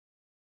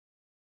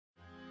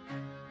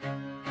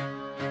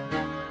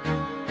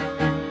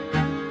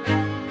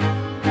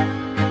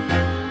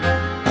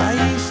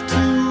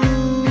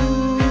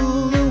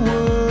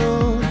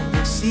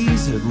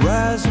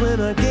when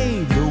I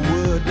gave the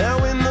word.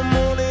 Now in the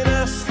morning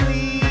I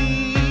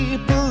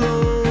sleep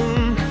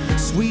alone.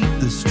 Sweep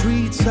the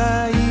streets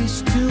I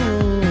used to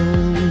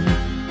own.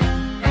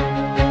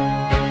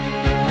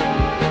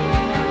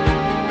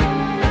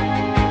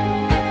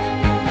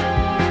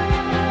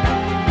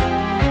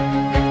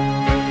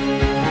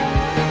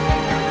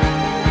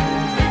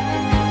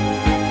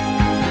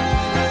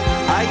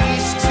 I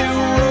used to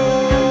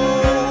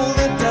roll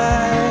the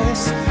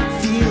dice,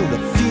 feel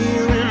the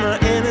fear in my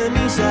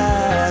enemy's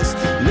eyes,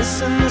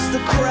 listen as the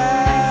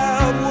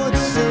crowd would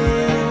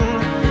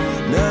sing.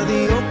 Now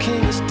the old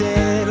king is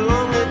dead,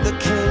 long live the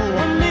king.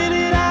 One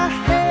minute I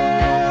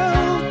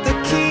held the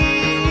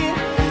key,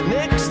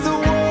 next the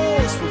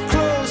walls were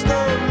closed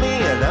on me,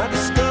 and I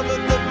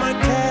discovered that my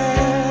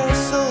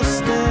castle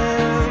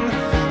stand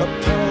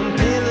upon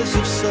pillars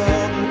of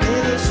salt and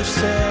pillars of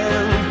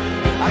sand.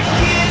 I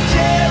hear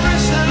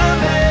Jerusalem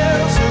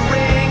bells are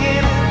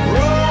ringing,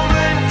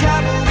 Roman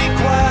cavalry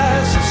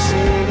choirs are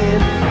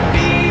singing.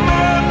 Be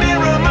my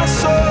mirror, my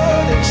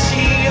sword and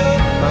shield,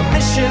 my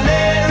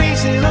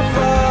missionaries in a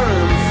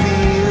foreign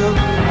field.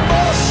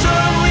 For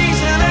some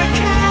reason I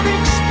can't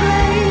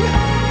explain,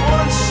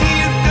 once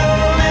you've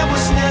gone it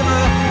was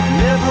never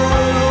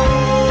an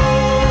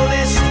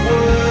honest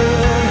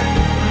word.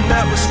 And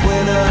that was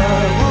when I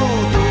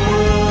ruled the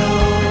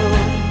world.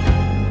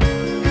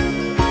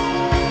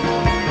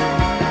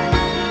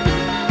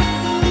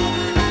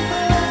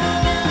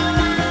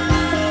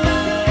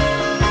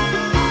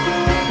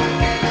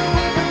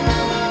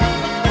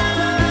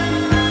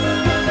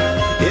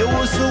 It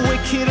was a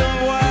wicked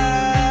and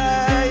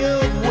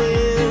wild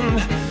wind,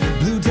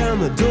 blew down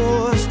the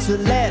doors to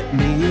let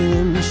me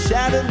in,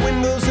 shattered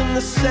windows and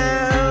the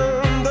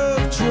sound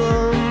of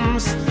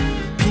drums.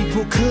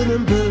 People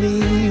couldn't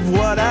believe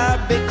what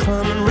I'd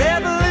become, and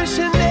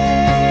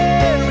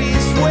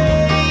revolutionaries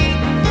wait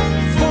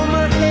for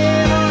my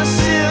head on a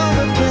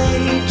silver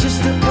plate,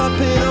 just a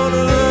puppet on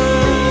a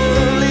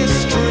lonely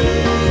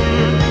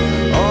string.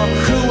 Oh,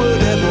 who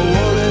would ever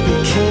want to be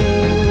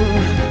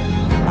king?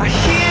 I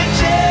hear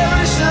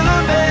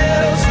Jerusalem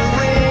bells are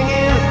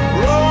ringing,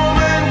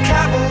 Roman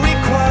cavalry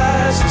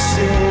choirs are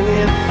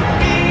singing.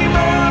 Be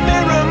my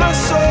mirror, my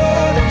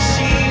sword and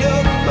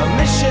shield, my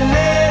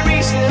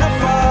missionaries in a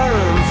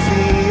foreign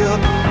field.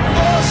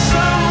 For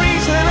some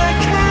reason I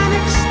can't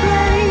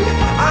explain,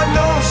 I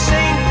know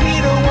St.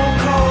 Peter won't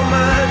call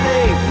my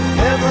name,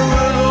 never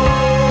an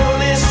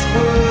honest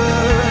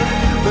word.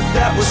 But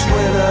that was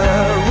when I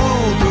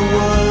ruled the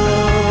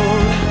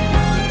world.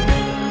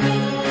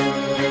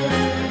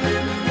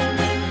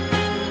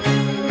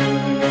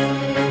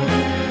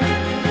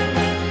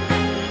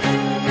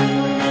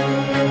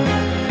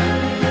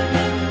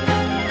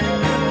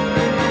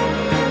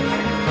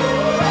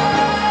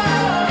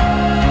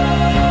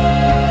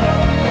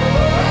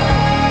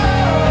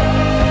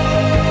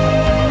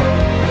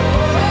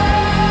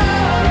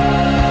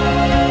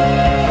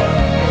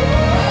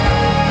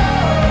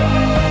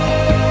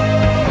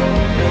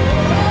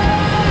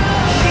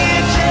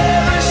 Hear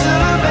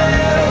Jerusalem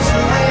bells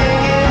are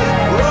ringing,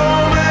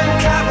 Roman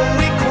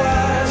cavalry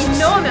choirs. Il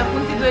nome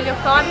appunto I Due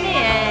Liocorni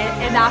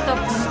è dato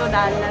appunto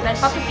dal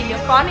fatto che il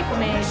liocorni,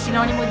 come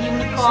sinonimo di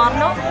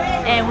unicorno,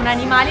 è un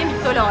animale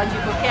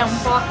mitologico che è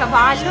un po'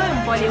 cavallo e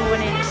un po'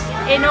 leone,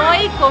 e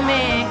noi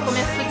come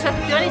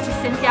associazione ci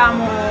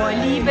sentiamo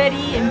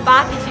liberi,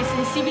 empatici,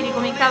 sensibili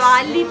come i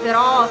cavalli,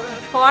 però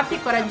forti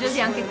e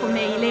coraggiosi anche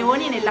come i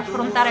leoni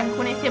nell'affrontare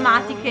alcune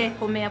tematiche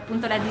come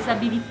appunto la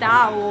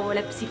disabilità o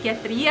la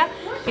psichiatria,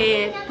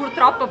 che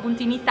purtroppo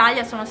appunto in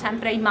Italia sono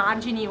sempre ai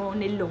margini o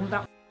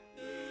nell'ombra.